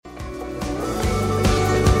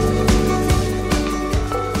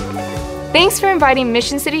Thanks for inviting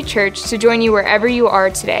Mission City Church to join you wherever you are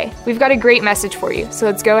today. We've got a great message for you, so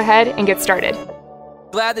let's go ahead and get started.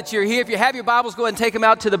 Glad that you're here. If you have your Bibles, go ahead and take them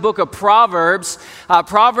out to the book of Proverbs.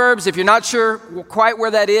 Proverbs, if you're not sure quite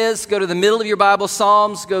where that is, go to the middle of your Bible.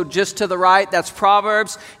 Psalms, go just to the right. That's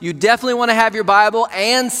Proverbs. You definitely want to have your Bible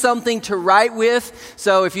and something to write with.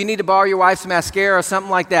 So if you need to borrow your wife's mascara or something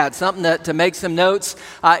like that, something to make some notes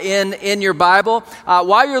in your Bible.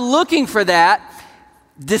 While you're looking for that,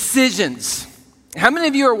 decisions. How many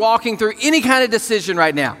of you are walking through any kind of decision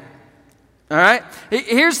right now? All right?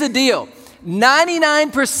 Here's the deal.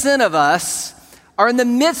 99% of us are in the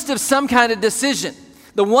midst of some kind of decision.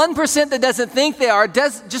 The 1% that doesn't think they are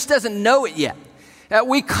just doesn't know it yet.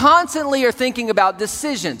 We constantly are thinking about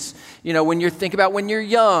decisions. You know, when you think about when you're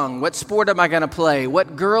young, what sport am I going to play?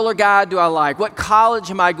 What girl or guy do I like? What college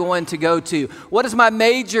am I going to go to? What is my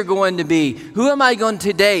major going to be? Who am I going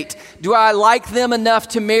to date? Do I like them enough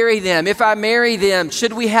to marry them? If I marry them,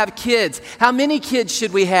 should we have kids? How many kids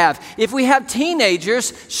should we have? If we have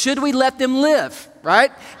teenagers, should we let them live?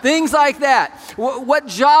 Right? Things like that. What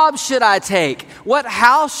job should I take? What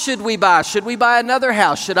house should we buy? Should we buy another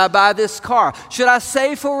house? Should I buy this car? Should I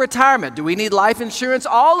save for retirement? Do we need life insurance?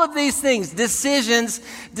 All of these things, decisions.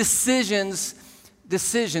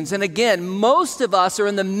 And again, most of us are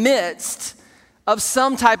in the midst of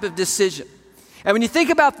some type of decision. And when you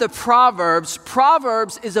think about the Proverbs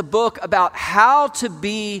is a book about how to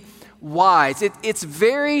be wise. It's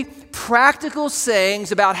very practical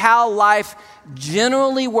sayings about how life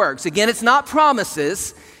generally works. Again, it's not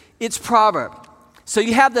promises, it's proverb. So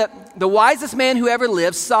you have the wisest man who ever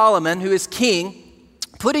lived, Solomon, who is king,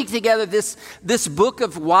 putting together this book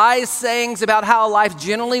of wise sayings about how life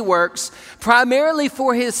generally works, primarily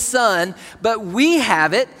for his son, but we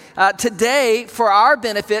have it today for our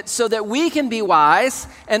benefit so that we can be wise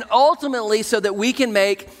and ultimately so that we can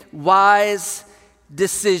make wise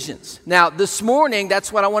decisions. Now, this morning,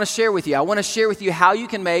 that's what I want to share with you. I want to share with you how you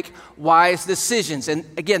can make wise decisions. And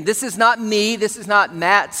again, this is not me. This is not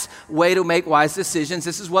Matt's way to make wise decisions.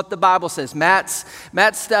 This is what the Bible says. Matt's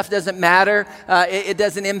stuff doesn't matter. It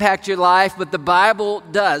doesn't impact your life, but the Bible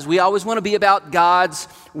does. We always want to be about God's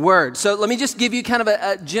word. So let me just give you kind of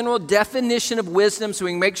a general definition of wisdom so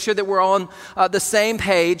we can make sure that we're on the same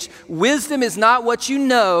page. Wisdom is not what you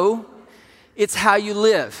know, it's how you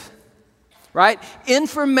live. Right?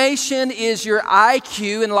 Information is your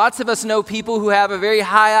IQ, and lots of us know people who have a very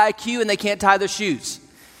high IQ and they can't tie their shoes.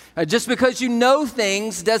 Just because you know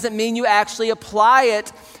things doesn't mean you actually apply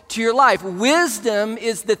it to your life. Wisdom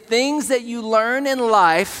is the things that you learn in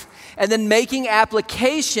life and then making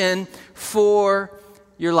application for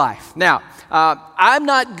your life. Now, I'm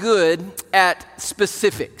not good at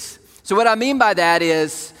specifics. So what I mean by that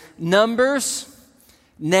is numbers,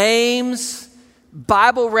 names,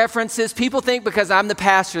 Bible references. People think because I'm the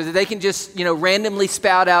pastor that they can just, randomly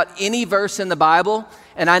spout out any verse in the Bible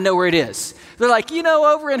and I know where it is. They're like,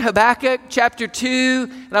 over in Habakkuk chapter 2,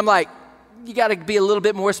 and I'm like, you got to be a little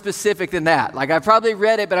bit more specific than that. Like I probably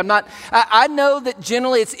read it, but I'm not. I know that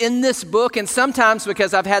generally it's in this book, and sometimes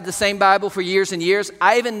because I've had the same Bible for years and years,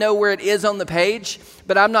 I even know where it is on the page,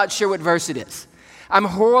 but I'm not sure what verse it is. I'm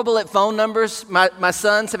horrible at phone numbers. My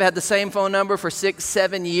sons have had the same phone number for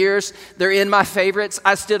 6-7 years. They're in my favorites.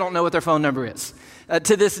 I still don't know what their phone number is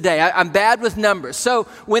to this day. I'm bad with numbers. So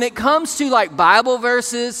when it comes to like Bible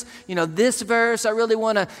verses, this verse, I really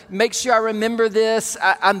want to make sure I remember this.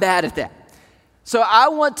 I'm bad at that. So I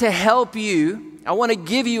want to help you. I want to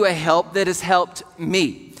give you a help that has helped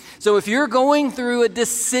me. So if you're going through a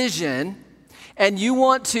decision and you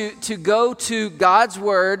want to go to God's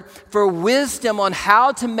word for wisdom on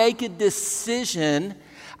how to make a decision,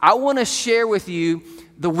 I want to share with you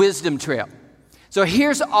the wisdom trail. So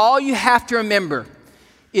here's all you have to remember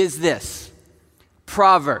is this.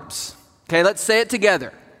 Proverbs. Okay, let's say it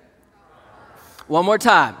together. One more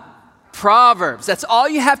time. Proverbs. That's all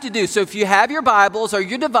you have to do. So if you have your Bibles or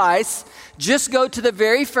your device, just go to the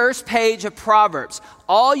very first page of Proverbs.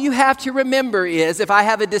 All you have to remember is if I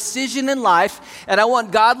have a decision in life and I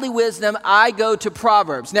want godly wisdom, I go to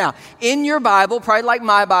Proverbs. Now, in your Bible, probably like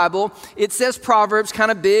my Bible, it says Proverbs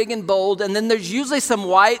kind of big and bold, and then there's usually some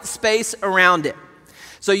white space around it.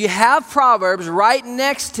 So you have Proverbs right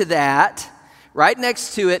next to that, right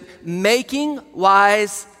next to it, making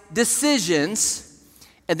wise decisions.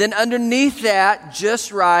 And then underneath that,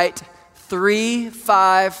 just write 3,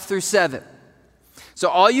 5 through 7. So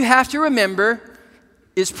all you have to remember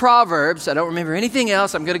is Proverbs. I don't remember anything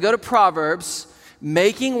else. I'm going to go to Proverbs,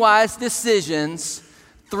 making wise decisions,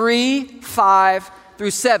 3, 5 through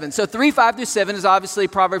 7. So 3, 5 through 7 is obviously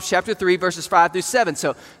Proverbs chapter 3, verses 5 through 7.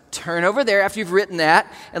 So turn over there after you've written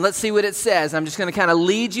that, and let's see what it says. I'm just going to kind of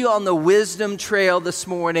lead you on the wisdom trail this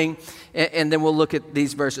morning, and then we'll look at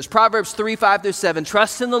these verses. Proverbs 3, 5 through 7.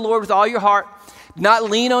 Trust in the Lord with all your heart. Do not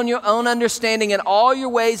lean on your own understanding. In all your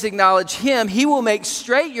ways acknowledge him. He will make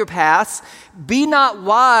straight your paths. Be not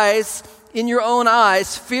wise in your own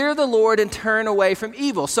eyes. Fear the Lord and turn away from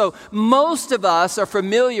evil. So most of us are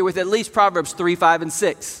familiar with at least Proverbs 3, 5, and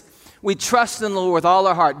 6. We trust in the Lord with all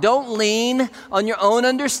our heart. Don't lean on your own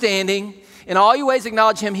understanding. In all your ways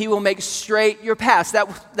acknowledge him. He will make straight your paths.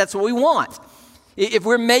 That's what we want. If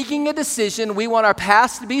we're making a decision, we want our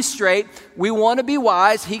paths to be straight. We want to be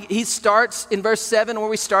wise. He starts in verse 7 where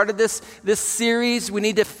we started this series. We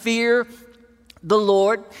need to fear the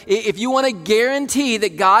Lord. If you want to guarantee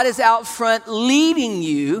that God is out front leading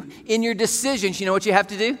you in your decisions, you know what you have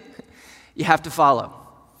to do? You have to follow.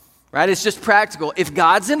 Right? It's just practical. If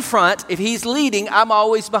God's in front, if he's leading, I'm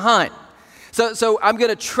always behind. So I'm going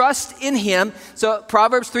to trust in him. So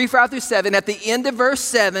Proverbs 3, 5 through 7, at the end of verse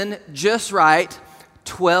 7, just write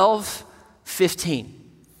 12,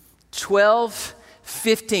 15. 12,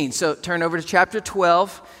 15. So turn over to chapter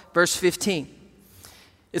 12, verse 15.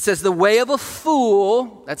 It says, the way of a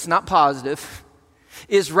fool, that's not positive,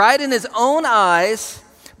 is right in his own eyes,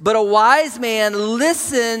 but a wise man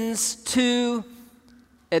listens to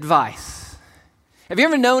advice. Have you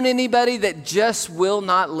ever known anybody that just will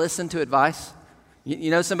not listen to advice? You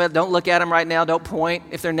know somebody, don't look at them right now, don't point.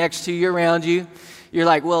 If they're next to you, around you, you're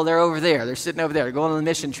like, well, they're over there. They're sitting over there. They're going on a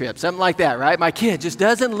mission trip. Something like that, right? My kid just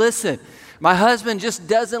doesn't listen. My husband just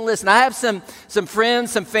doesn't listen. I have some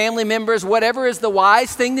friends, some family members, whatever is the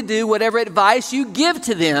wise thing to do, whatever advice you give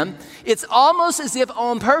to them, it's almost as if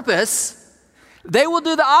on purpose, they will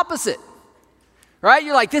do the opposite. Right?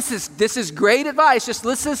 You're like, this is great advice. Just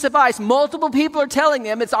listen to this advice. Multiple people are telling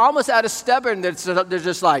them. It's almost out of stubbornness. They're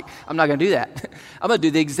just like, I'm not going to do that. I'm going to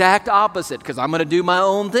do the exact opposite because I'm going to do my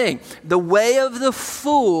own thing. The way of the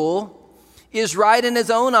fool is right in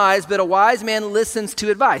his own eyes, but a wise man listens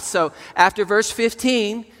to advice. So after verse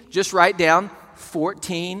 15, just write down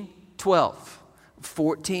 14, 12.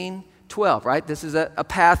 14, 12, right? This is a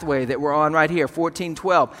pathway that we're on right here. 14,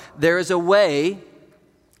 12. There is a way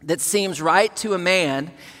that seems right to a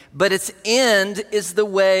man, but its end is the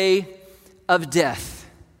way of death.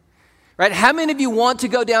 Right? How many of you want to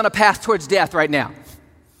go down a path towards death right now?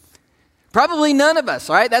 Probably none of us,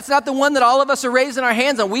 right? That's not the one that all of us are raising our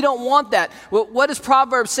hands on. We don't want that. Well, what is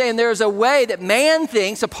Proverbs saying? There is a way that man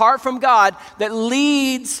thinks apart from God that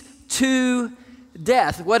leads to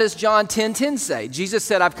death. What does John 10:10 say? Jesus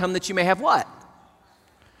said, I've come that you may have what?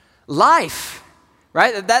 Life.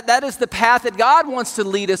 Right? That is the path that God wants to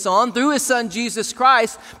lead us on through his son, Jesus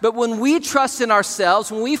Christ. But when we trust in ourselves,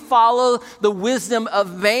 when we follow the wisdom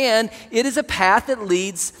of man, it is a path that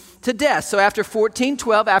leads to death. So after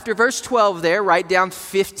 14:12, after verse 12 there, write down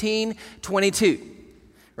 15:22.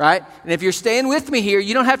 Right? And if you're staying with me here,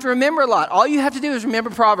 you don't have to remember a lot. All you have to do is remember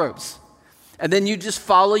Proverbs. And then you just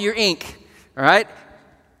follow your ink. All right?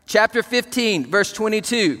 Chapter 15, verse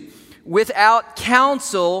 22. Without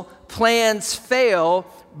counsel, plans fail,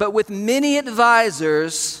 but with many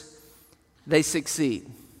advisors, they succeed.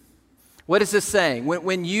 What is this saying?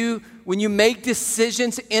 When you make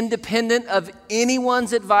decisions independent of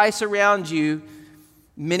anyone's advice around you,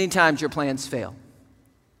 many times your plans fail.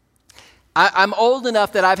 I'm old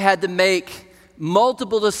enough that I've had to make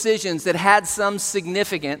multiple decisions that had some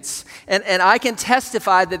significance, and I can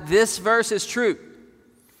testify that this verse is true.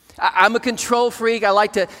 I'm a control freak. I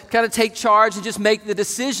like to kind of take charge and just make the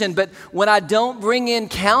decision. But when I don't bring in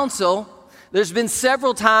counsel, there's been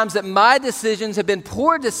several times that my decisions have been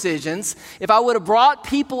poor decisions. If I would have brought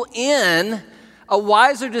people in, a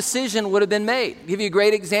wiser decision would have been made. I'll give you a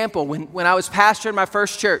great example. When I was pastoring my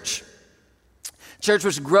first church, church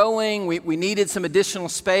was growing. We needed some additional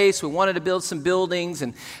space. We wanted to build some buildings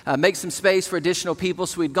and make some space for additional people.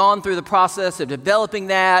 So we'd gone through the process of developing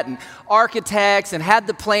that and architects and had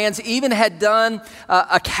the plans, even had done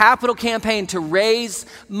a capital campaign to raise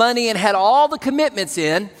money and had all the commitments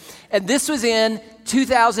in. And this was in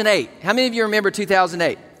 2008. How many of you remember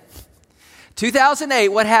 2008? 2008,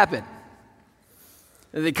 what happened?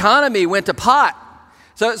 The economy went to pot.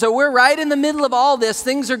 So we're right in the middle of all this.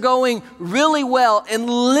 Things are going really well. And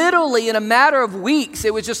literally in a matter of weeks,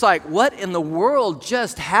 it was just like, what in the world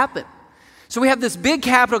just happened? So we have this big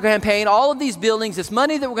capital campaign, all of these buildings, this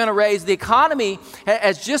money that we're going to raise. The economy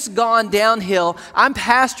has just gone downhill. I'm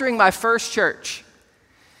pastoring my first church.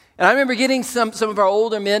 And I remember getting some of our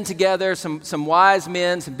older men together, some wise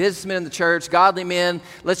men, some businessmen in the church, godly men.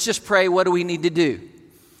 Let's just pray. What do we need to do?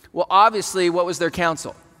 Well, obviously, what was their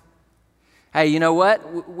counsel? Hey, you know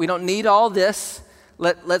what? We don't need all this.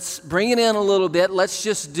 Let's bring it in a little bit. Let's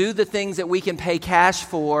just do the things that we can pay cash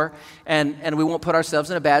for, and we won't put ourselves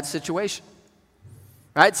in a bad situation.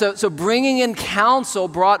 Right? So bringing in counsel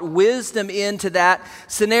brought wisdom into that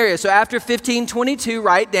scenario. So after 15:22,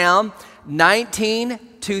 write down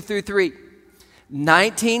 19:2-3.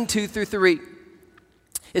 19:2-3.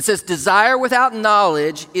 It says, desire without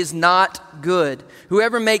knowledge is not good.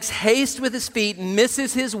 Whoever makes haste with his feet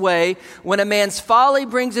misses his way. When a man's folly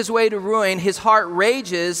brings his way to ruin, his heart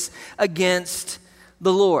rages against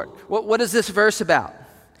the Lord. What is this verse about?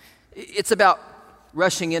 It's about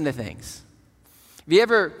rushing into things. Have you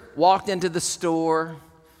ever walked into the store,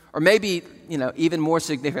 or maybe, even more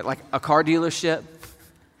significant, like a car dealership,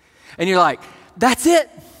 and you're like, that's it.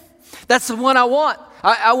 That's the one I want.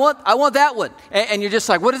 I want that one. And you're just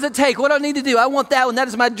like, what does it take? What do I need to do? I want that one. That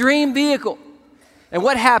is my dream vehicle. And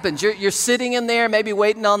what happens? You're sitting in there, maybe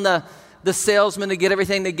waiting on the salesman to get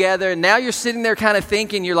everything together. And now you're sitting there kind of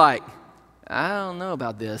thinking, you're like, I don't know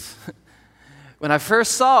about this. When I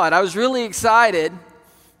first saw it, I was really excited.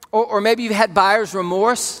 Or maybe you've had buyer's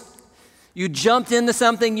remorse. You jumped into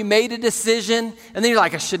something, you made a decision, and then you're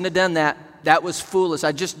like, I shouldn't have done that. That was foolish.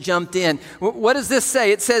 I just jumped in. What does this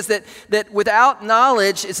say? It says that without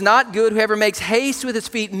knowledge, it's not good. Whoever makes haste with his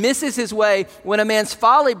feet misses his way. When a man's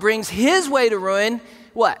folly brings his way to ruin,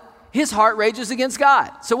 what? His heart rages against God.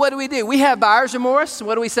 So what do? We have buyer's remorse.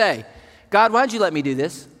 What do we say? God, why did you let me do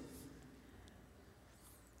this?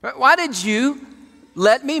 Why did you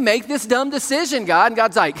let me make this dumb decision, God? And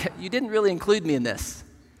God's like, you didn't really include me in this.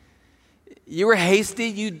 You were hasty,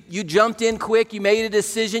 you jumped in quick, you made a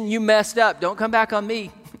decision, you messed up. Don't come back on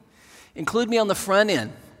me. Include me on the front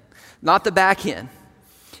end, not the back end.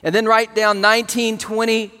 And then write down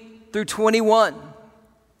 19:20-21.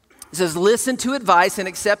 It says, listen to advice and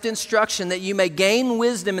accept instruction that you may gain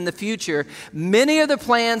wisdom in the future. Many are the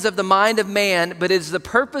plans of the mind of man, but it is the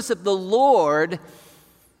purpose of the Lord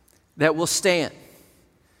that will stand.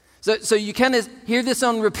 So you kind of hear this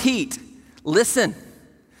on repeat. Listen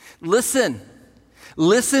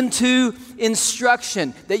to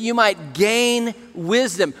instruction that you might gain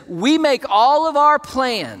wisdom. We make all of our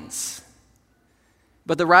plans,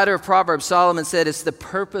 but the writer of Proverbs, Solomon, said it's the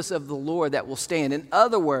purpose of the Lord that will stand. In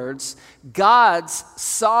other words, God's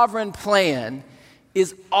sovereign plan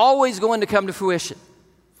is always going to come to fruition.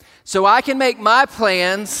 So I can make my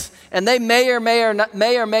plans, and they may or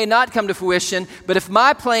may not come to fruition, but if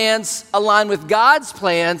my plans align with God's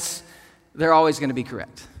plans, they're always going to be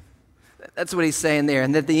correct. That's what he's saying there.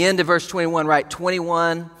 And at the end of verse 21, write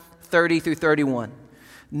 21:30-31.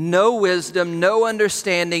 No wisdom, no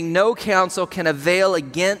understanding, no counsel can avail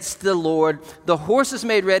against the Lord. The horse is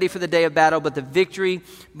made ready for the day of battle, but the victory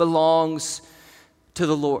belongs to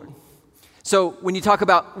the Lord. So when you talk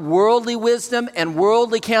about worldly wisdom and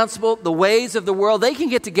worldly counsel, the ways of the world, they can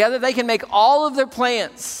get together, they can make all of their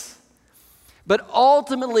plans. But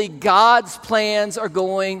ultimately, God's plans are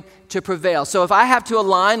going to prevail. So if I have to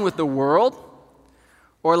align with the world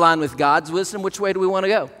or align with God's wisdom, which way do we want to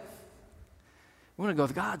go? We want to go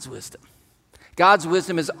with God's wisdom. God's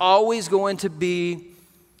wisdom is always going to be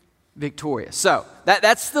victorious. So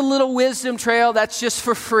that's the little wisdom trail. That's just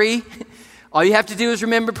for free. All you have to do is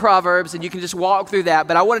remember Proverbs, and you can just walk through that.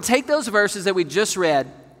 But I want to take those verses that we just read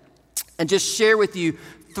and just share with you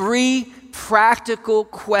 3 practical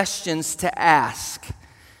questions to ask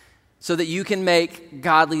so that you can make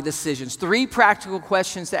godly decisions. 3 practical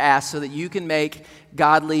questions to ask so that you can make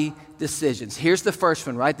godly decisions. Here's the first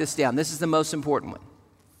one. Write this down. This is the most important one.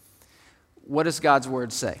 What does God's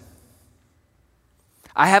word say?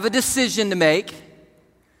 I have a decision to make.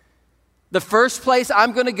 The first place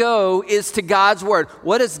I'm going to go is to God's word.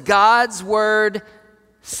 What does God's word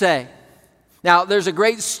say? Now, there's a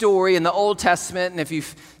great story in the Old Testament, and if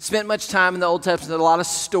you've spent much time in the Old Testament, there's a lot of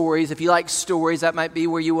stories. If you like stories, that might be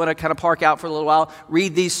where you want to kind of park out for a little while,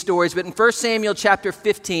 read these stories. But in 1 Samuel chapter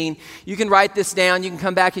 15, you can write this down. You can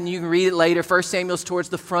come back and you can read it later. 1 Samuel's towards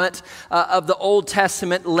the front of the Old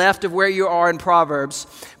Testament, left of where you are in Proverbs.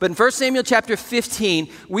 But in 1 Samuel chapter 15,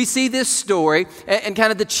 we see this story, and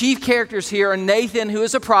kind of the chief characters here are Nathan, who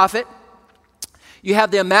is a prophet. You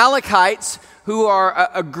have the Amalekites, who are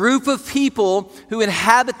a group of people who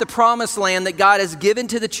inhabit the promised land that God has given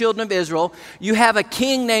to the children of Israel. You have a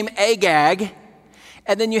king named Agag,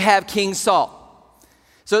 and then you have King Saul.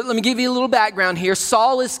 So let me give you a little background here.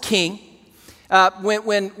 Saul is king.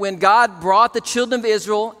 When God brought the children of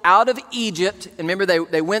Israel out of Egypt, and remember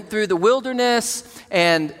they went through the wilderness,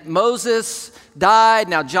 and Moses died.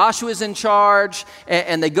 Now Joshua's in charge,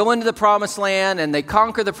 and they go into the promised land, and they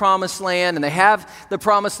conquer the promised land, and they have the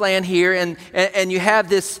promised land here, and you have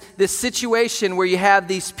this situation where you have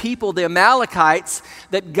these people, the Amalekites,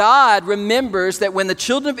 that God remembers that when the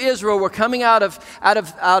children of Israel were coming out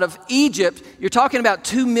of Egypt, you're talking about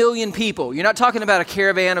 2 million people. You're not talking about a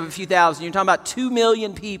caravan of a few thousand. You're talking about 2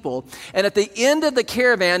 million people. And at the end of the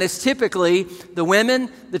caravan is typically the women,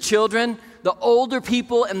 the children, the older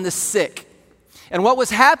people, and the sick. And what was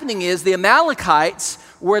happening is the Amalekites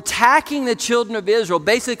were attacking the children of Israel,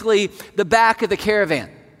 basically the back of the caravan.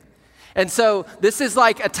 And so this is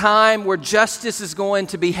like a time where justice is going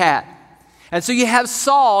to be had. And so you have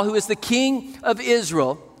Saul, who is the king of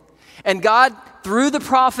Israel, and God, through the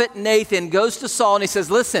prophet Nathan, goes to Saul and he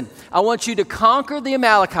says, listen, I want you to conquer the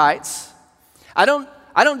Amalekites. I don't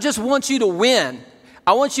just want you to win.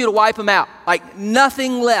 I want you to wipe them out. Like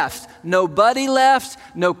nothing left. Nobody left,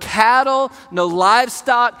 no cattle, no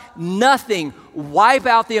livestock, nothing. Wipe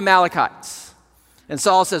out the Amalekites. And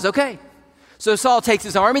Saul says, okay. So Saul takes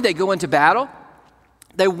his army, they go into battle.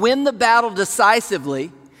 They win the battle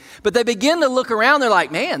decisively, but they begin to look around. They're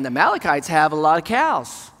like, man, the Amalekites have a lot of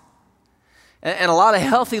cows and a lot of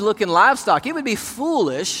healthy looking livestock. It would be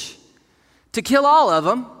foolish to kill all of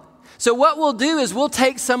them. So what we'll do is we'll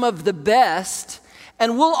take some of the best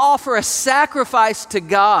and we'll offer a sacrifice to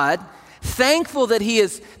God, thankful that he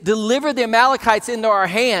has delivered the Amalekites into our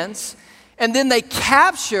hands. And then they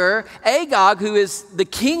capture Agag, who is the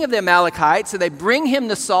king of the Amalekites, so they bring him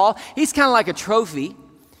to Saul. He's kind of like a trophy.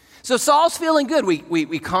 So Saul's feeling good.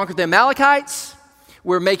 We conquered the Amalekites.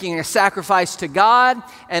 We're making a sacrifice to God,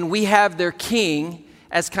 and we have their king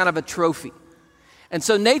as kind of a trophy. And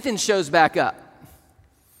so Nathan shows back up,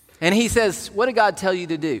 and he says, what did God tell you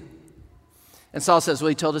to do? And Saul says, well,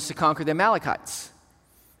 he told us to conquer the Amalekites.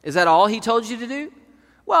 Is that all he told you to do?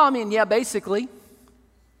 Well, I mean, yeah, basically.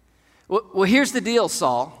 Well, here's the deal,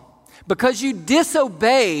 Saul. Because you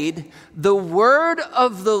disobeyed the word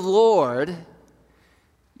of the Lord,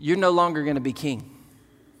 you're no longer going to be king.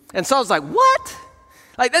 And Saul's like, what?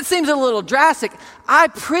 Like, that seems a little drastic. I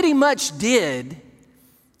pretty much did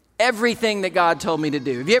everything that God told me to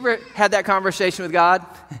do. Have you ever had that conversation with God?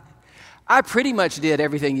 I pretty much did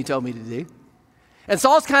everything you told me to do. And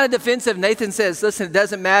Saul's kind of defensive. Nathan says, listen, it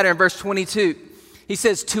doesn't matter. In verse 22, he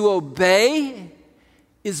says, to obey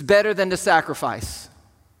is better than to sacrifice.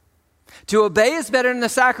 To obey is better than to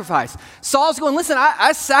sacrifice. Saul's going, listen,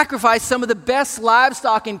 I sacrificed some of the best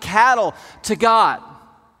livestock and cattle to God.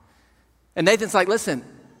 And Nathan's like, listen,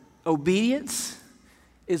 obedience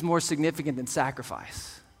is more significant than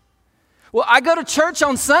sacrifice. Well, I go to church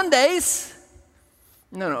on Sundays.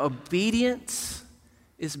 No, obedience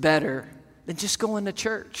is better than just going to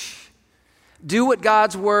church. Do what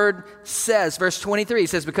God's word says. Verse 23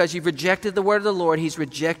 says, because you've rejected the word of the Lord, he's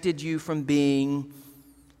rejected you from being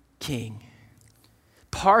king.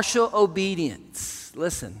 Partial obedience,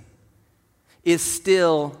 listen, is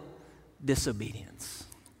still disobedience.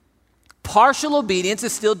 Partial obedience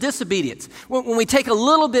is still disobedience. When we take a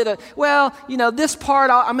little bit of, well, you know, this part,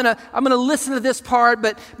 I'm gonna listen to this part,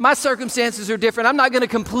 but my circumstances are different. I'm not going to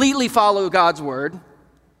completely follow God's word.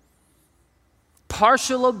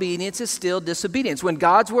 Partial obedience is still disobedience. When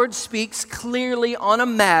God's word speaks clearly on a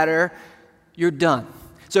matter, you're done.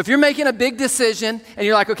 So if you're making a big decision and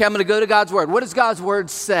you're like, okay, I'm going to go to God's word. What does God's word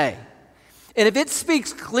say? And if it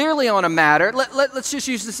speaks clearly on a matter, let's just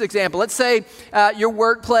use this example. Let's say your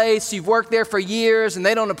workplace, you've worked there for years and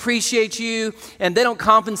they don't appreciate you and they don't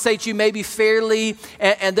compensate you maybe fairly.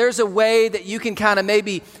 And there's a way that you can kind of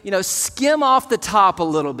maybe, skim off the top a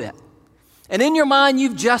little bit. And in your mind,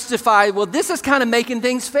 you've justified, well, this is kind of making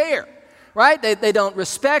things fair, right? They don't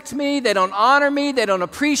respect me. They don't honor me. They don't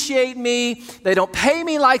appreciate me. They don't pay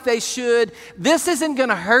me like they should. This isn't going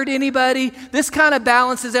to hurt anybody. This kind of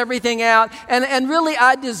balances everything out. And really,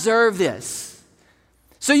 I deserve this.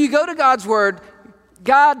 So you go to God's word.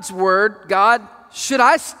 God's word, God, should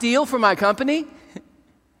I steal from my company?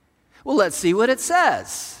 Well, let's see what it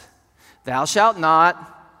says. Thou shalt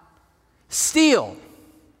not steal.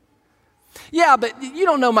 Yeah, but you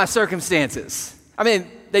don't know my circumstances. I mean,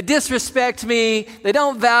 they disrespect me. They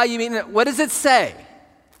don't value me. What does it say?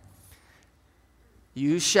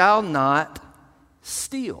 You shall not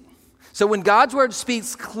steal. So when God's word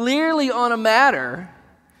speaks clearly on a matter,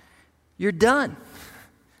 you're done.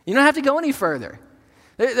 You don't have to go any further.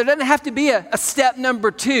 There doesn't have to be a step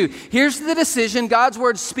number 2. Here's the decision. God's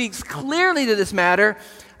word speaks clearly to this matter.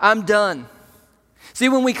 I'm done. See,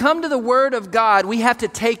 when we come to the word of God, we have to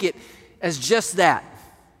take it as just that,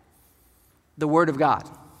 the Word of God.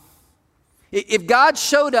 If God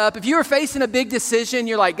showed up, if you were facing a big decision,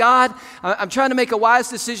 you're like, God, I'm trying to make a wise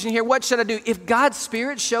decision here. What should I do? If God's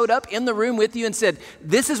Spirit showed up in the room with you and said,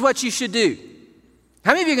 this is what you should do,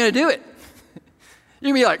 how many of you are going to do it?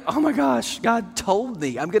 You're going to be like, oh my gosh, God told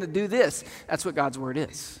me I'm going to do this. That's what God's Word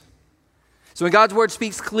is. So when God's Word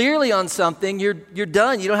speaks clearly on something, you're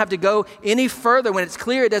done. You don't have to go any further. When it's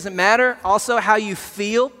clear, it doesn't matter also how you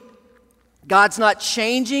feel. God's not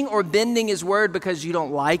changing or bending His Word because you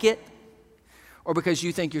don't like it or because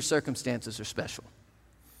you think your circumstances are special.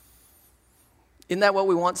 Isn't that what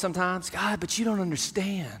we want sometimes? God, but you don't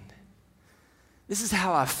understand. This is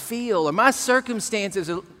how I feel, or my circumstances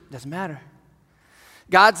doesn't matter.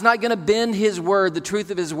 God's not going to bend His Word, the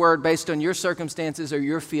truth of His Word, based on your circumstances or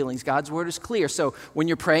your feelings. God's Word is clear. So when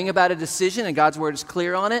you're praying about a decision and God's Word is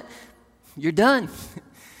clear on it, you're done.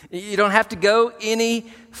 You don't have to go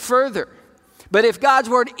any further. But if God's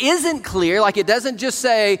Word isn't clear, like it doesn't just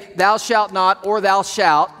say, thou shalt not or thou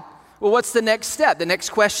shalt, well, what's the next step? The next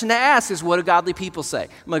question to ask is, what do godly people say?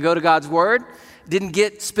 I'm going to go to God's Word. Didn't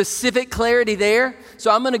get specific clarity there, so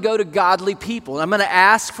I'm going to go to godly people. I'm going to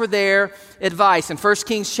ask for their advice. In 1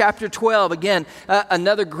 Kings chapter 12, again,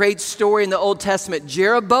 another great story in the Old Testament.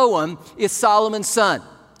 Jeroboam is Solomon's son.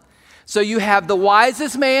 So you have the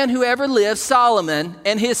wisest man who ever lived, Solomon,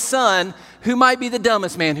 and his son, who might be the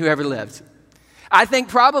dumbest man who ever lived. I think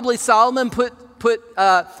probably Solomon put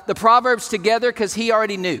the Proverbs together because he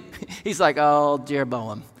already knew. He's like, oh,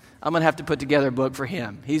 Jeroboam, I'm going to have to put together a book for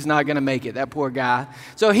him. He's not going to make it, that poor guy.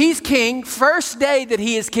 So he's king, first day that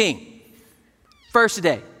he is king. First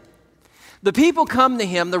day. The people come to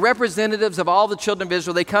him, the representatives of all the children of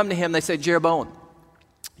Israel, they come to him, they say, Jeroboam,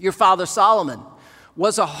 your father Solomon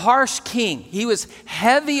was a harsh king. He was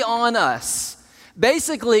heavy on us.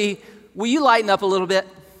 Basically, will you lighten up a little bit?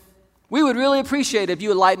 We would really appreciate it if you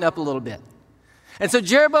would lighten up a little bit. And so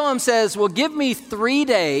Jeroboam says, well, give me 3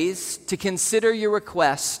 days to consider your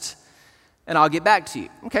request, and I'll get back to you.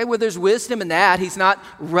 Okay, well, there's wisdom in that. He's not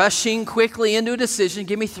rushing quickly into a decision.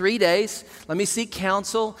 Give me 3 days. Let me seek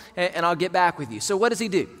counsel, and I'll get back with you. So what does he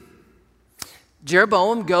do?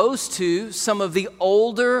 Jeroboam goes to some of the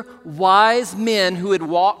older, wise men who had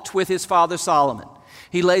walked with his father Solomon.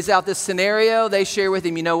 He lays out this scenario. They share with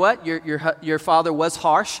him, you know what? Your father was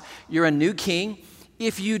harsh. You're a new king.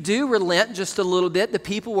 If you do relent just a little bit, the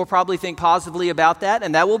people will probably think positively about that,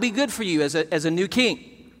 and that will be good for you as a new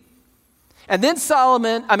king. And then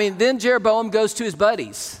then Jeroboam goes to his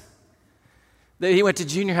buddies that he went to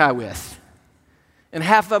junior high with, and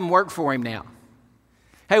half of them work for him now.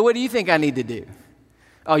 Hey, what do you think I need to do?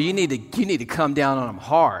 Oh, you need to come down on them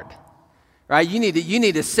hard. Right? You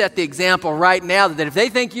need to set the example right now that if they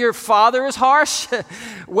think your father is harsh,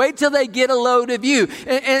 wait till they get a load of you.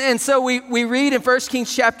 And so we read in 1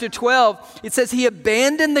 Kings chapter 12, it says he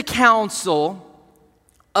abandoned the counsel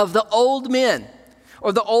of the old men,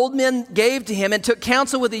 or the old men gave to him, and took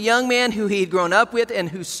counsel with a young man who he had grown up with and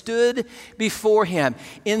who stood before him.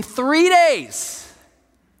 In 3 days,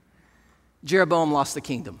 Jeroboam lost the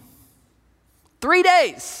kingdom. 3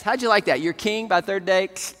 days. How'd you like that? You're king. By third day,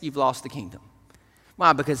 you've lost the kingdom.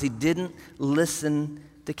 Why? Because he didn't listen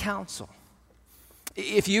to counsel.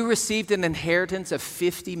 If you received an inheritance of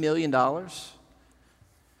 $50 million, what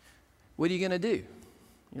are you going to do?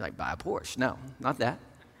 You're like, buy a Porsche. No, not that.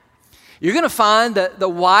 You're going to find the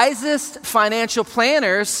wisest financial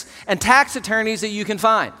planners and tax attorneys that you can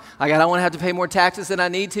find. Like, I don't want to have to pay more taxes than I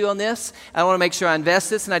need to on this. I want to make sure I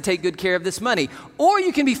invest this and I take good care of this money. Or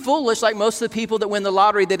you can be foolish like most of the people that win the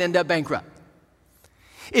lottery that end up bankrupt.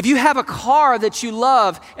 If you have a car that you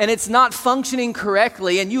love and it's not functioning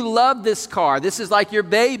correctly and you love this car, this is like your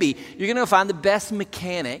baby, you're going to find the best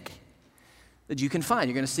mechanic that you can find.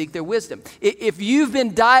 You're going to seek their wisdom. If you've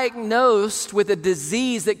been diagnosed with a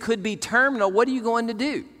disease that could be terminal, what are you going to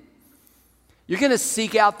do? You're going to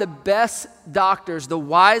seek out the best doctors, the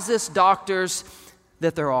wisest doctors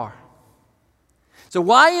that there are. So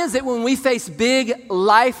why is it when we face big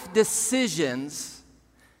life decisions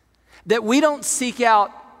that we don't seek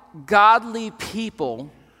out godly people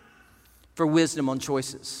for wisdom on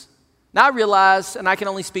choices? Now I realize, and I can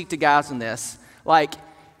only speak to guys on this, like,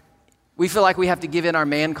 we feel like we have to give in our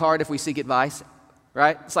man card if we seek advice,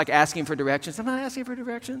 right? It's like asking for directions. I'm not asking for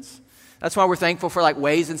directions. That's why we're thankful for like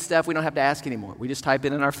Waze and stuff. We don't have to ask anymore. We just type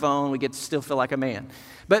it in our phone. We get to still feel like a man.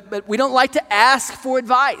 But we don't like to ask for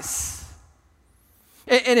advice.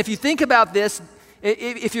 And if you think about this,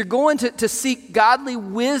 if you're going to seek godly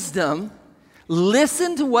wisdom,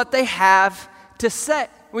 listen to what they have to say.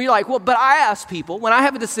 When you're like, well, but I ask people. When I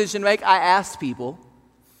have a decision to make, I ask people.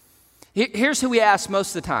 Here's who we ask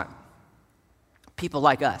most of the time. People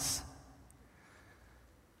like us.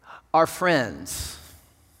 Our friends.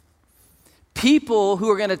 People who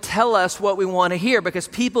are going to tell us what we want to hear, because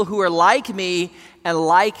people who are like me and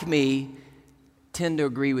like me tend to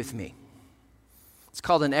agree with me. It's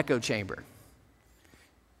called an echo chamber.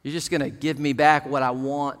 You're just going to give me back what I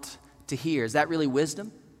want to hear. Is that really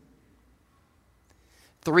wisdom?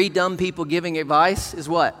 3 dumb people giving advice is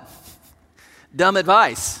what? Dumb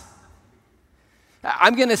advice.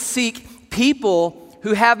 I'm going to seek people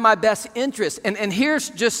who have my best interest. And here's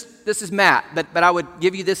just, this is Matt, but I would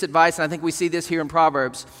give you this advice, and I think we see this here in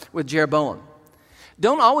Proverbs with Jeroboam.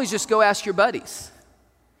 Don't always just go ask your buddies.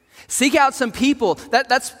 Seek out some people.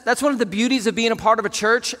 That's one of the beauties of being a part of a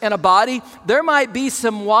church and a body. There might be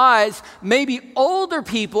some wise, maybe older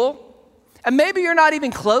people, and maybe you're not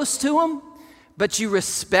even close to them, but you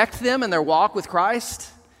respect them and their walk with Christ.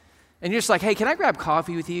 And you're just like, hey, can I grab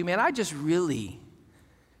coffee with you? Man, I just really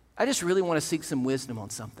want to seek some wisdom on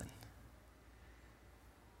something.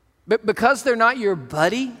 But because they're not your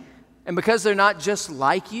buddy, and because they're not just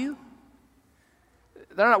like you,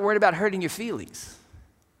 they're not worried about hurting your feelings.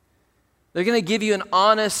 They're going to give you an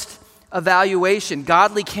honest evaluation.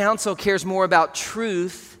 Godly counsel cares more about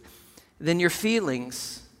truth than your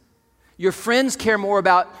feelings. Your friends care more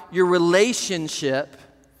about your relationship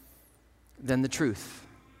than the truth.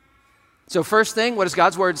 So first thing, what does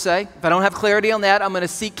God's word say? If I don't have clarity on that, I'm going to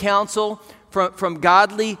seek counsel from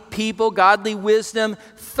godly people, godly wisdom.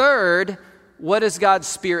 Third, what does God's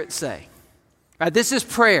Spirit say? All right, this is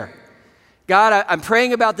prayer. God, I'm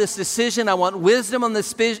praying about this decision. I want wisdom on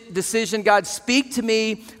this decision. God, speak to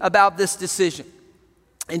me about this decision.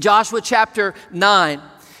 In Joshua chapter 9,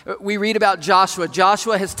 we read about Joshua.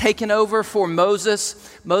 Joshua has taken over for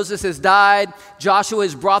Moses. Moses has died. Joshua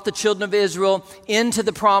has brought the children of Israel into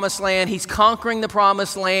the promised land. He's conquering the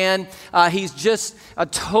promised land. He's just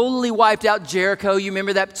totally wiped out Jericho. You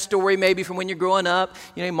remember that story maybe from when you're growing up.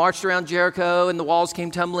 You know, he marched around Jericho and the walls came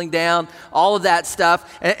tumbling down, all of that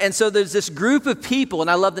stuff. And so there's this group of people, and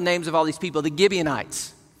I love the names of all these people, the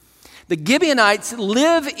Gibeonites. The Gibeonites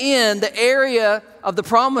live in the area of the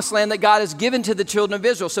promised land that God has given to the children of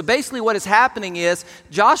Israel. So basically what is happening is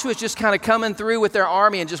Joshua's just kind of coming through with their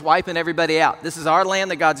army and just wiping everybody out. This is our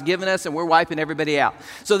land that God's given us, and we're wiping everybody out.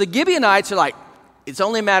 So the Gibeonites are like, it's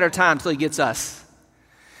only a matter of time until he gets us.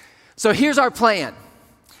 So here's our plan.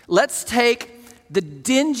 Let's take the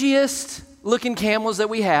dingiest looking camels that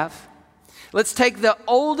we have. Let's take the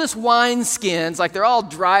oldest wineskins, like they're all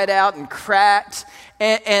dried out and cracked,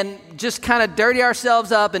 and just kind of dirty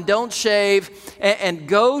ourselves up and don't shave, and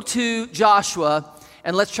go to Joshua,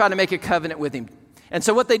 and let's try to make a covenant with him. And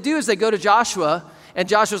so what they do is they go to Joshua, and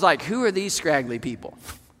Joshua's like, who are these scraggly people?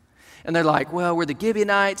 And they're like, well, we're the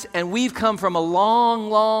Gibeonites, and we've come from a long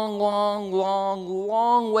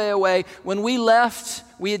way away. When we left,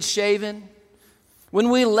 we had shaven. When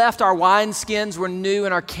we left, our wineskins were new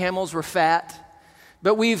and our camels were fat.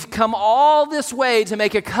 But we've come all this way to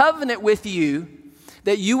make a covenant with you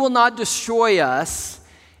that you will not destroy us,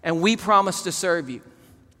 and we promise to serve you.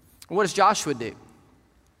 And what does Joshua do?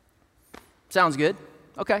 Sounds good.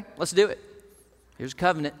 Okay, let's do it. Here's a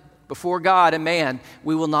covenant. Before God and man,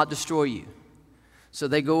 we will not destroy you. So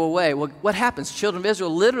they go away. Well, what happens? Children of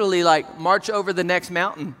Israel literally like march over the next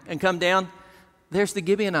mountain and come down. There's the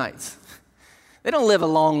Gibeonites. They don't live a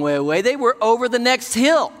long way away. They were over the next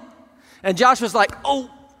hill. And Joshua's like,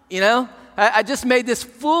 I just made this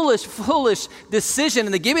foolish decision.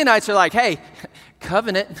 And the Gibeonites are like, hey,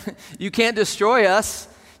 covenant, you can't destroy us.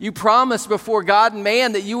 You promised before God and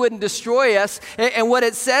man that you wouldn't destroy us. And what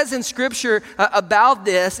it says in Scripture about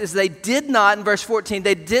this is they did not, in verse 14,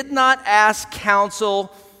 they did not ask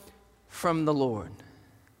counsel from the Lord.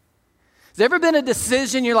 Has there ever been a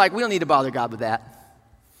decision you're like, we don't need to bother God with that?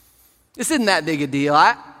 This isn't that big a deal.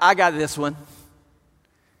 I got this one.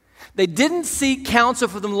 They didn't seek counsel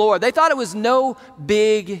from the Lord. They thought it was no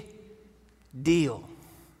big deal.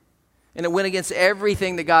 And it went against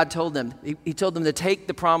everything that God told them. He told them to take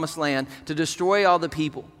the promised land, to destroy all the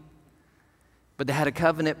people. But they had a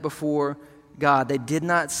covenant before God. They did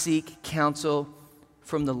not seek counsel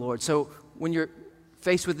from the Lord. So when you're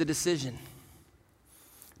faced with a decision,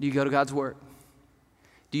 do you go to God's word?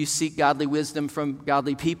 Do you seek godly wisdom from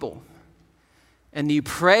godly people? And you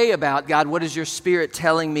pray about, God, what is your Spirit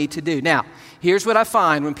telling me to do? Now, here's what I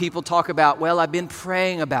find when people talk about, well, I've been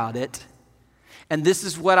praying about it, and this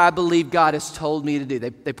is what I believe God has told me to do.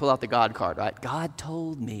 They pull out the God card, right? God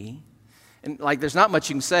told me. And like there's not much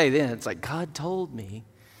you can say then. It's like, God told me.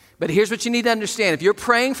 But here's what you need to understand. If you're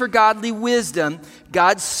praying for godly wisdom,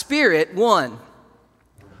 God's Spirit, one,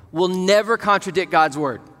 will never contradict God's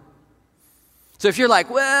word. So if you're like,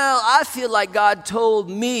 well, I feel like God told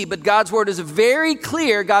me, but God's word is very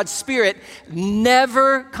clear. God's Spirit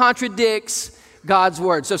never contradicts God's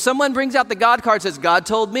word. So if someone brings out the God card and says, God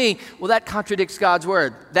told me, well, that contradicts God's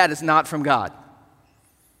word. That is not from God.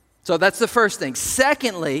 So that's the first thing.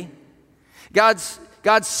 Secondly, God's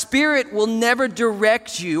Spirit will never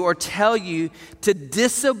direct you or tell you to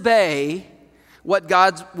disobey what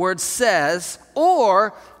God's word says,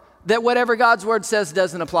 or that whatever God's word says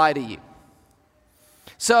doesn't apply to you.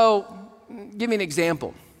 So, give me an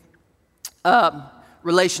example.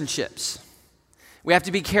 Relationships. We have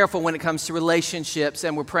to be careful when it comes to relationships,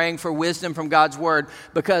 and we're praying for wisdom from God's word,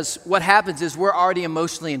 because what happens is we're already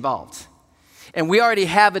emotionally involved. And we already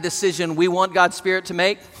have a decision we want God's Spirit to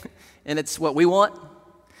make, and it's what we want.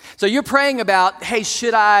 So you're praying about, hey,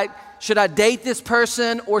 should I date this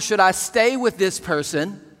person, or should I stay with this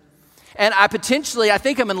person? And I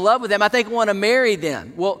think I'm in love with them. I think I want to marry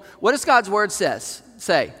them. Well, what does God's word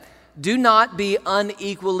say? Do not be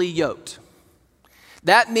unequally yoked.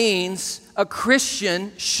 That means a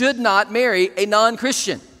Christian should not marry a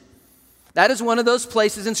non-Christian. That is one of those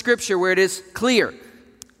places in Scripture where it is clear.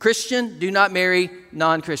 Christian, do not marry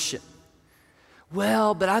non-Christian.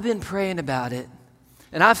 Well, but I've been praying about it,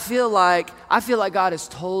 and I feel like God has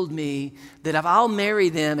told me that if I'll marry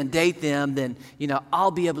them and date them, then, I'll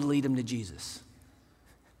be able to lead them to Jesus.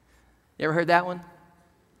 You ever heard that one?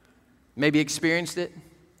 Maybe experienced it?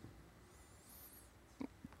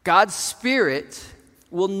 God's Spirit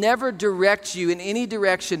will never direct you in any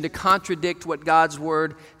direction to contradict what God's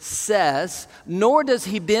word says, nor does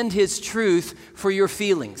he bend his truth for your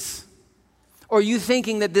feelings, or you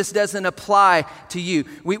thinking that this doesn't apply to you.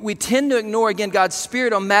 We tend to ignore, again, God's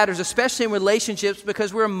Spirit on matters, especially in relationships,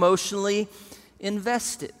 because we're emotionally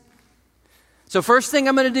invested. So first thing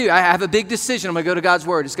I'm going to do, I have a big decision. I'm going to go to God's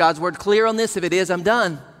word. Is God's word clear on this? If it is, I'm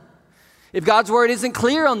done. If God's word isn't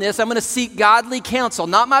clear on this, I'm going to seek godly counsel,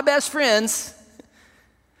 not my best friends,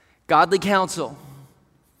 godly counsel.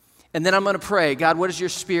 And then I'm going to pray, God, what is your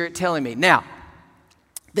Spirit telling me? Now,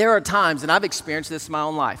 there are times, and I've experienced this in my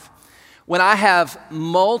own life, when I have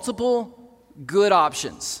multiple good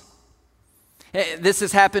options. This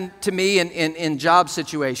has happened to me in job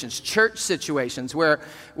situations, church situations, where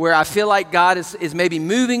I feel like God is maybe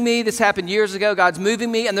moving me. This happened years ago. God's moving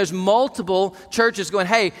me, and there's multiple churches going,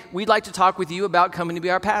 hey, we'd like to talk with you about coming to be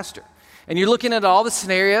our pastor. And you're looking at all the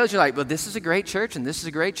scenarios. You're like, well, this is a great church, and this is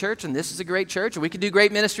a great church, and this is a great church. And we could do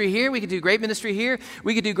great ministry here. We could do great ministry here.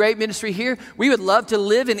 We could do great ministry here. We would love to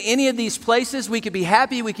live in any of these places. We could be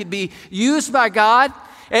happy. We could be used by God.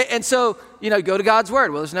 And so, go to God's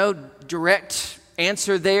word. Well, there's no direct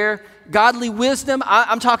answer there. Godly wisdom.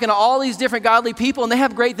 I'm talking to all these different godly people, and they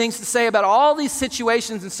have great things to say about all these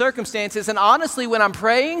situations and circumstances. And honestly, when I'm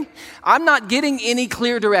praying, I'm not getting any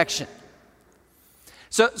clear direction.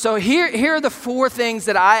 So here are the 4 things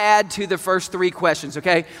that I add to the first 3 questions,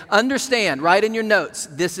 okay? Understand, write in your notes,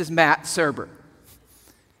 this is Matt Serber.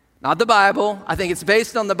 Not the Bible. I think it's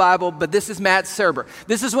based on the Bible, but this is Matt Serber.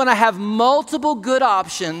 This is when I have multiple good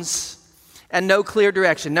options and no clear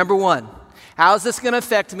direction. Number 1, how is this going to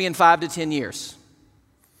affect me in 5 to 10 years?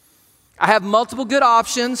 I have multiple good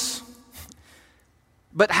options,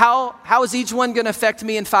 but how is each one going to affect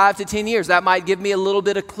me in 5 to 10 years? That might give me a little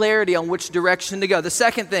bit of clarity on which direction to go. The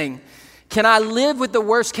second thing, can I live with the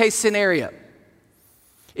worst case scenario?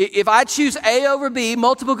 If I choose A over B,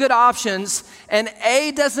 multiple good options, and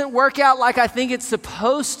A doesn't work out like I think it's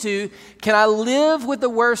supposed to, can I live with the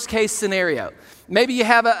worst case scenario? Maybe you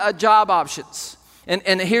have a job options,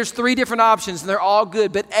 and here's 3 different options, and they're all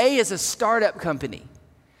good, but A is a startup company,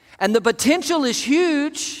 and the potential is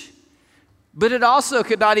huge, but it also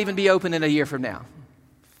could not even be open in a year from now.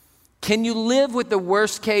 Can you live with the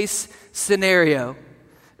worst case scenario?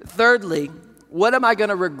 Thirdly, what am I going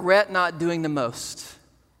to regret not doing the most?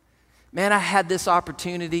 Man, I had this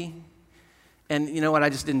opportunity, and you know what? I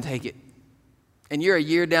just didn't take it. And you're a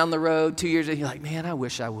year down the road, 2 years, and you're like, man, I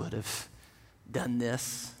wish I would have done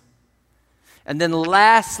this. And then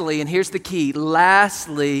lastly, and here's the key,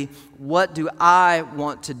 what do I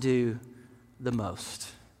want to do the most?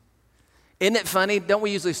 Isn't it funny? Don't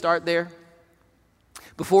we usually start there?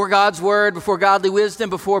 Before God's word, before godly wisdom,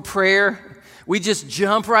 before prayer, we just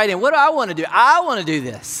jump right in. What do I want to do? I want to do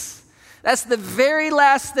this. That's the very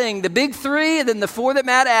last thing, the big 3, and then the 4 that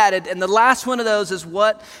Matt added, and the last one of those is,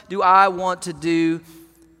 what do I want to do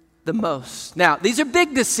the most? Now, these are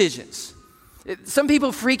big decisions. Some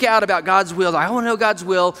people freak out about God's will. I want to know God's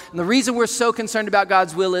will, and the reason we're so concerned about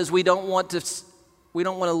God's will is we don't want to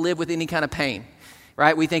live with any kind of pain.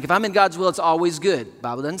 Right? We think if I'm in God's will, it's always good. The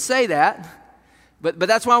Bible doesn't say that. But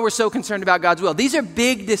that's why we're so concerned about God's will. These are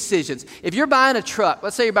big decisions. If you're buying a truck,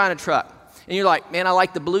 let's say you're buying a truck, and you're like, man, I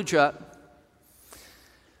like the blue truck.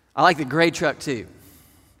 I like the gray truck too.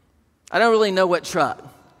 I don't really know what truck.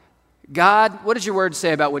 God, what does your word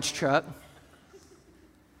say about which truck?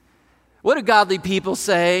 What do godly people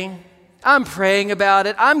say? I'm praying about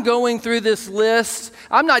it. I'm going through this list.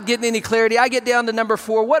 I'm not getting any clarity. I get down to number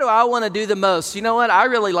 4. What do I want to do the most? You know what? I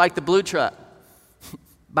really like the blue truck.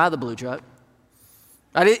 Buy the blue truck.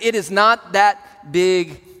 It is not that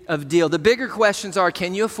big of a deal. The bigger questions are,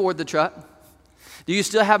 can you afford the truck? Do you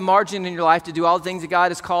still have margin in your life to do all the things that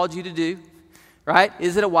God has called you to do? Right?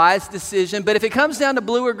 Is it a wise decision? But if it comes down to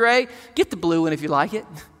blue or gray, get the blue one if you like it.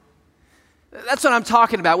 That's what I'm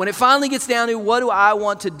talking about. When it finally gets down to what do I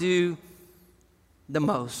want to do the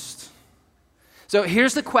most? So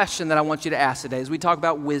here's the question that I want you to ask today as we talk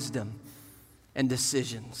about wisdom and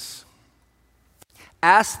decisions.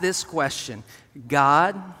 Ask this question: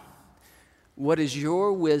 God, what is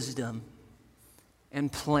your wisdom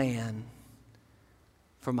and plan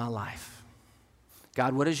for my life?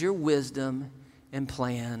 God, what is your wisdom and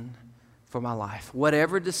plan for my life?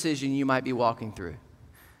 Whatever decision you might be walking through,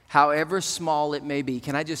 however small it may be,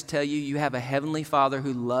 can I just tell you, you have a heavenly Father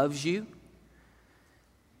who loves you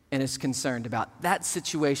and is concerned about that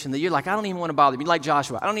situation that you're like, I don't even want to bother you. Like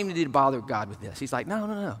Joshua, I don't even need to bother God with this. He's like,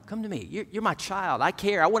 no, come to me. You're my child. I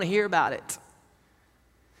care. I want to hear about it.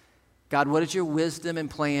 God, what is your wisdom and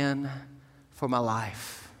plan for my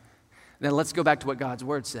life? Now let's go back to what God's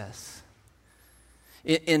word says.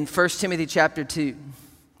 In 1 Timothy chapter 2,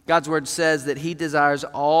 God's word says that he desires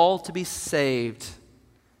all to be saved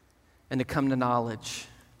and to come to knowledge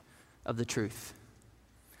of the truth.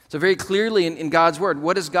 So very clearly in God's word,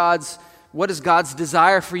 what is God's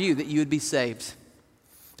desire for you? That you would be saved,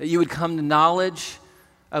 that you would come to knowledge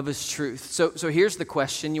of his truth. So here's the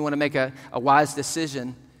question. You want to make a wise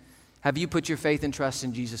decision. Have you put your faith and trust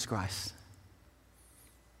in Jesus Christ?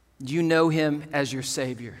 Do you know him as your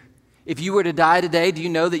Savior? If you were to die today, do you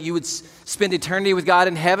know that you would spend eternity with God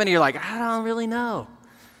in heaven? And you're like, I don't really know.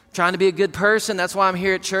 I'm trying to be a good person. That's why I'm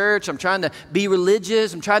here at church. I'm trying to be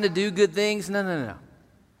religious. I'm trying to do good things. No.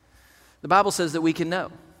 The Bible says that we can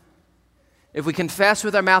know. If we confess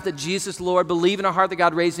with our mouth that Jesus is Lord, believe in our heart that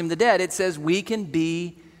God raised him from the dead, it says we can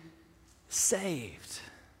be saved.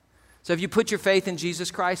 So if you put your faith in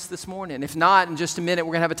Jesus Christ this morning, if not, in just a minute,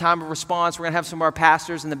 we're going to have a time of response. We're going to have some of our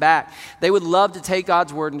pastors in the back. They would love to take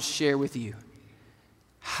God's word and share with you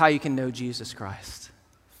how you can know Jesus Christ.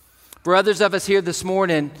 For others of us here this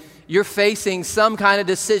morning, you're facing some kind of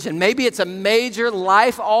decision. Maybe it's a major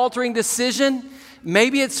life-altering decision.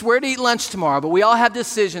 Maybe it's where to eat lunch tomorrow, but we all have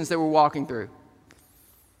decisions that we're walking through.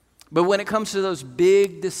 But when it comes to those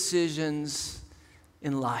big decisions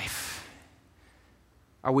in life,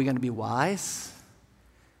 are we going to be wise?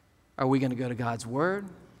 Are we going to go to God's word?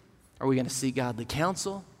 Are we going to seek godly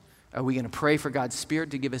counsel? Are we going to pray for God's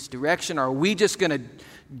Spirit to give us direction? Or are we just going to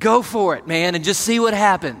go for it, man, and just see what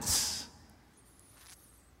happens?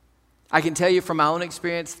 I can tell you from my own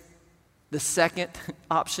experience, the second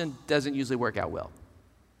option doesn't usually work out well.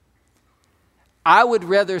 I would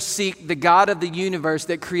rather seek the God of the universe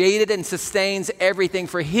that created and sustains everything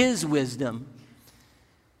for his wisdom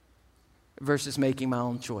versus making my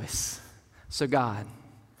own choice. So God,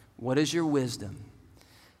 what is your wisdom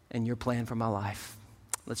and your plan for my life?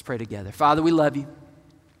 Let's pray together. Father, we love you.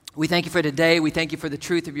 We thank you for today. We thank you for the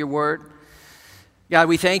truth of your word. God,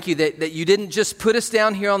 we thank you that you didn't just put us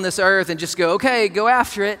down here on this earth and just go, okay, go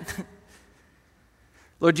after it.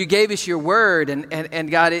 Lord, you gave us your word,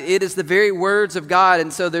 and God, it is the very words of God,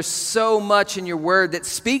 and so there's so much in your word that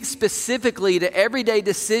speaks specifically to everyday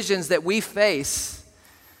decisions that we face.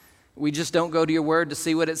 We just don't go to your word to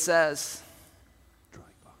see what it says.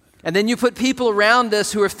 And then you put people around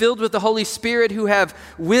us who are filled with the Holy Spirit, who have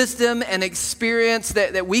wisdom and experience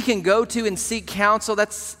that we can go to and seek counsel.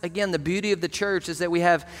 That's, again, the beauty of the church, is that we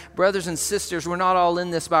have brothers and sisters. We're not all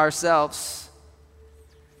in this by ourselves.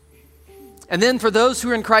 And then for those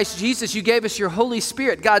who are in Christ Jesus, you gave us your Holy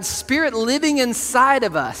Spirit, God's Spirit living inside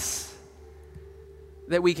of us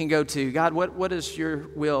that we can go to. God, what is your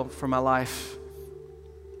will for my life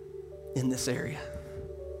in this area?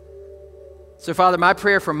 So, Father, my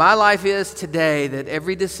prayer for my life is today that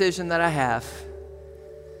every decision that I have,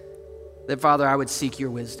 that, Father, I would seek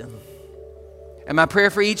your wisdom. And my prayer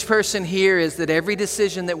for each person here is that every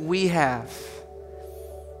decision that we have,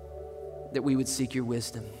 that we would seek your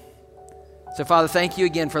wisdom. So, Father, thank you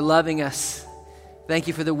again for loving us. Thank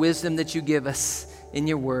you for the wisdom that you give us in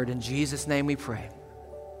your word. In Jesus' name we pray.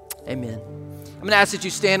 Amen. I'm going to ask that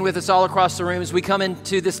you stand with us all across the room as we come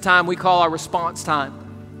into this time we call our response time.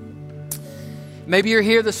 Maybe you're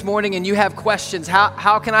here this morning and you have questions.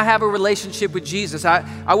 How can I have a relationship with Jesus?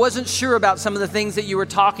 I wasn't sure about some of the things that you were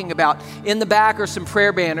talking about. In the back are some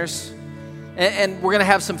prayer banners. And we're going to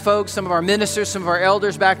have some folks, some of our ministers, some of our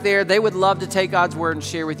elders back there. They would love to take God's word and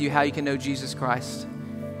share with you how you can know Jesus Christ.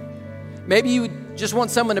 Maybe you just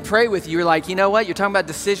want someone to pray with you. You're like, you know what? You're talking about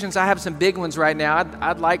decisions. I have some big ones right now.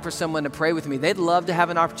 I'd like for someone to pray with me. They'd love to have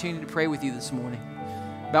an opportunity to pray with you this morning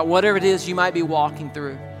about whatever it is you might be walking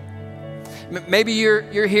through. Maybe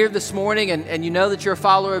you're here this morning and you know that you're a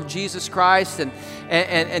follower of Jesus Christ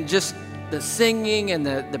and just the singing and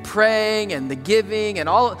the praying and the giving and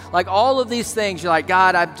all of these things. You're like,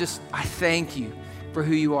 God, I thank you for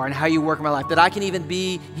who you are and how you work in my life, that I can even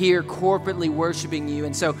be here corporately worshiping you.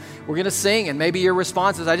 And so we're going to sing, and maybe your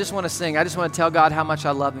response is, I just want to sing. I just want to tell God how much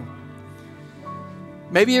I love him.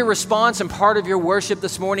 Maybe your response and part of your worship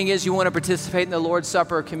this morning is you want to participate in the Lord's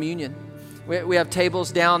Supper or communion. We have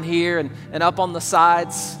tables down here and up on the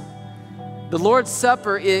sides. The Lord's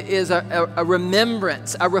Supper is a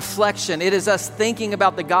remembrance, a reflection. It is us thinking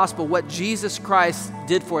about the gospel, what Jesus Christ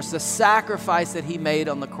did for us, the sacrifice that he made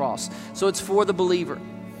on the cross. So it's for the believer.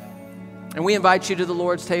 And we invite you to the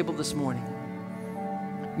Lord's table this morning.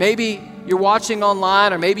 Maybe you're watching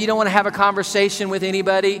online, or maybe you don't want to have a conversation with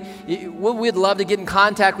anybody. We'd love to get in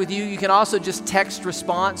contact with you. You can also just text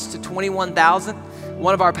response to 21,000.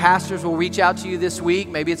 One of our pastors will reach out to you this week.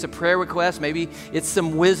 Maybe it's a prayer request. Maybe it's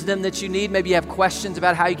some wisdom that you need. Maybe you have questions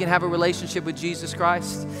about how you can have a relationship with Jesus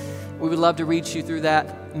Christ. We would love to reach you through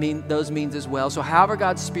those means as well. So however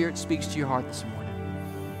God's Spirit speaks to your heart this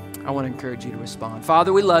morning, I want to encourage you to respond.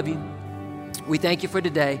 Father, we love you. We thank you for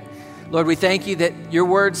today. Lord, we thank you that your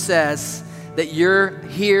word says that you're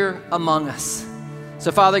here among us.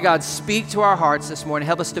 So Father God, speak to our hearts this morning.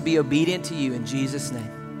 Help us to be obedient to you in Jesus' name.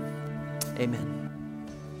 Amen.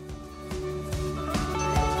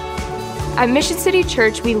 At Mission City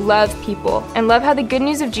Church, we love people and love how the good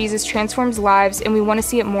news of Jesus transforms lives, and we want to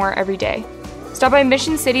see it more every day. Stop by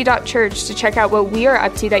missioncity.church to check out what we are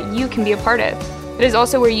up to that you can be a part of. It is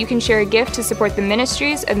also where you can share a gift to support the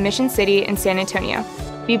ministries of Mission City in San Antonio.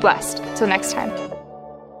 Be blessed. Till next time.